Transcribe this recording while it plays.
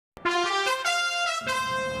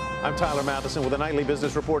I'm Tyler Matheson with a nightly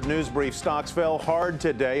business report news brief. Stocks fell hard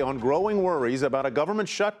today on growing worries about a government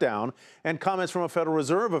shutdown and comments from a Federal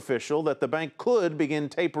Reserve official that the bank could begin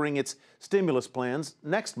tapering its stimulus plans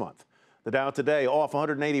next month. The Dow today off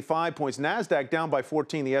 185 points. NASDAQ down by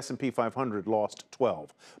 14. The S&P 500 lost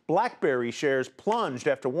 12. BlackBerry shares plunged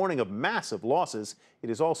after warning of massive losses.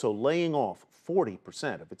 It is also laying off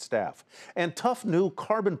 40% of its staff. And tough new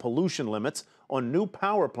carbon pollution limits on new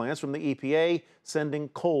power plants from the EPA, sending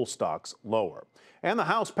coal stocks lower. And the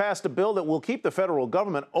House passed a bill that will keep the federal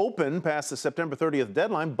government open past the September 30th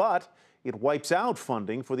deadline, but it wipes out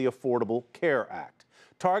funding for the Affordable Care Act.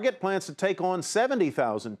 Target plans to take on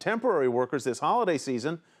 70,000 temporary workers this holiday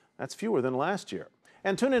season. That's fewer than last year.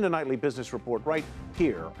 And tune in to Nightly Business Report right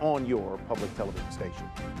here on your public television station.